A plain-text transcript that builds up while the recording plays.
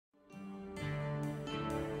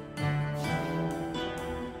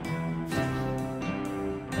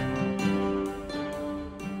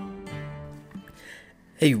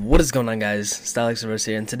Hey, what is going on, guys? StyL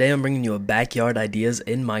here, and today I'm bringing you a backyard ideas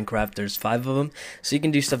in Minecraft. There's 5 of them, so you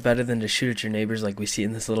can do stuff better than to shoot at your neighbors like we see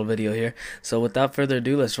in this little video here. So without further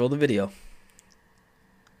ado, let's roll the video.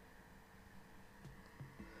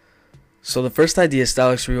 So the first idea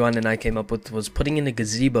StyL Rewind and I came up with was putting in a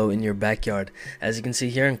gazebo in your backyard. As you can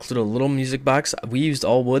see here, include a little music box. We used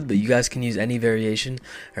all wood, but you guys can use any variation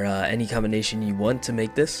or any combination you want to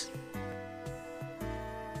make this.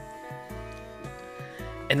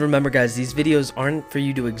 And remember, guys, these videos aren't for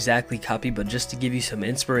you to exactly copy, but just to give you some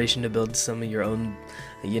inspiration to build some of your own,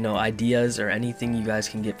 ideas or anything you guys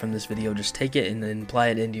can get from this video. Just take it and then apply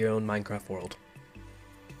it into your own Minecraft world.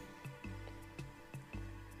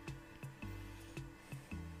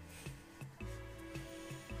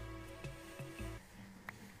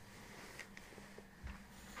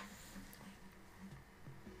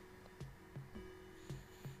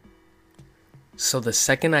 So the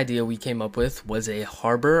second idea we came up with was a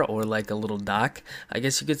harbor, or like a little dock, I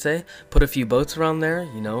guess you could say. Put a few boats around there,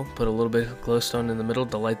 put a little bit of glowstone in the middle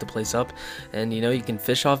to light the place up, and you can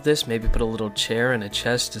fish off this. Maybe put a little chair and a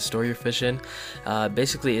chest to store your fish in.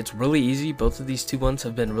 Basically, it's really easy. Both of these two ones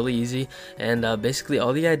have been really easy, and basically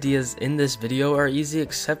all the ideas in this video are easy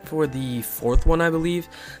except for the fourth one, I believe.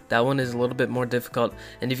 That one is a little bit more difficult,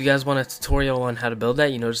 and if you guys want a tutorial on how to build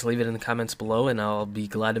that, just leave it in the comments below and I'll be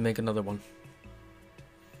glad to make another one.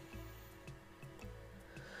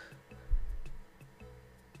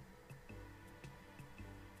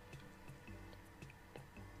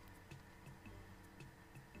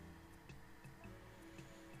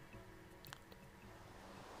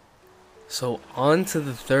 So on to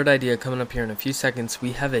the third idea coming up here in a few seconds.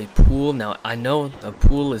 We have a pool. Now I know a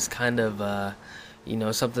pool is kind of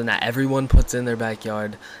something that everyone puts in their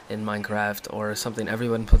backyard in Minecraft, or something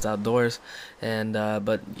everyone puts outdoors, and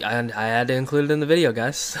but I had to include it in the video,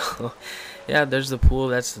 guys. So yeah, there's the pool.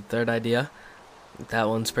 That's the third idea. That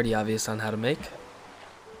one's pretty obvious on how to make.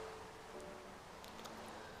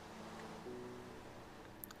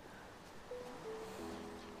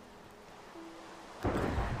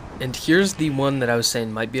 And here's the one that I was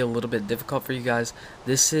saying might be a little bit difficult for you guys.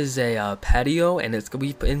 This is a patio, and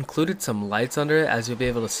we included some lights under it, as you'll be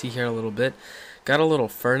able to see here in a little bit. Got a little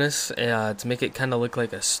furnace to make it kind of look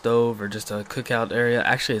like a stove or just a cookout area.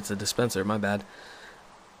 Actually, it's a dispenser, my bad.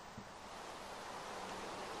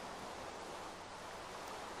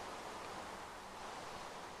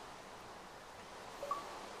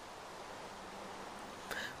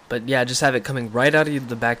 But yeah, just have it coming right out of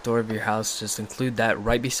the back door of your house. Just include that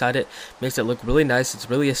right beside it. Makes it look really nice. It's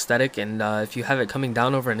really aesthetic. And if you have it coming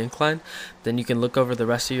down over an incline, then you can look over the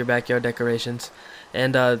rest of your backyard decorations.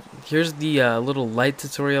 And here's the little light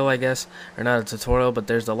tutorial, I guess. Or not a tutorial, but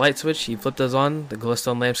there's the light switch. You flip those on, the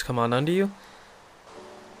glowstone lamps come on under you.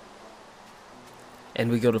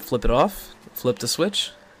 And we go to flip it off, flip the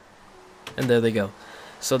switch, and there they go.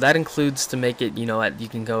 So that includes to make it, you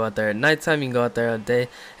can go out there at nighttime, you can go out there at day.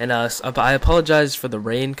 And I apologize for the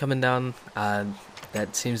rain coming down.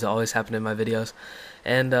 That seems to always happen in my videos.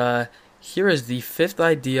 And here is the fifth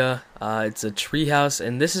idea. It's a treehouse,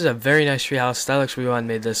 and this is a very nice treehouse. StyL Rewind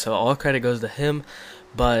made this, so all credit goes to him.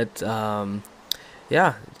 But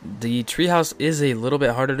yeah, the treehouse is a little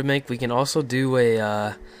bit harder to make. We can also do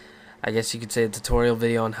a I guess you could say a tutorial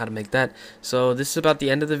video on how to make that. So this is about the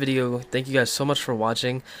end of the video. Thank you guys so much for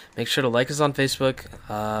watching. Make sure to like us on Facebook,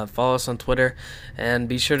 follow us on Twitter, and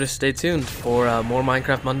be sure to stay tuned for more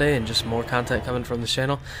Minecraft Monday and just more content coming from this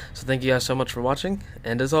channel. So thank you guys so much for watching,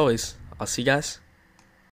 and as always, I'll see you guys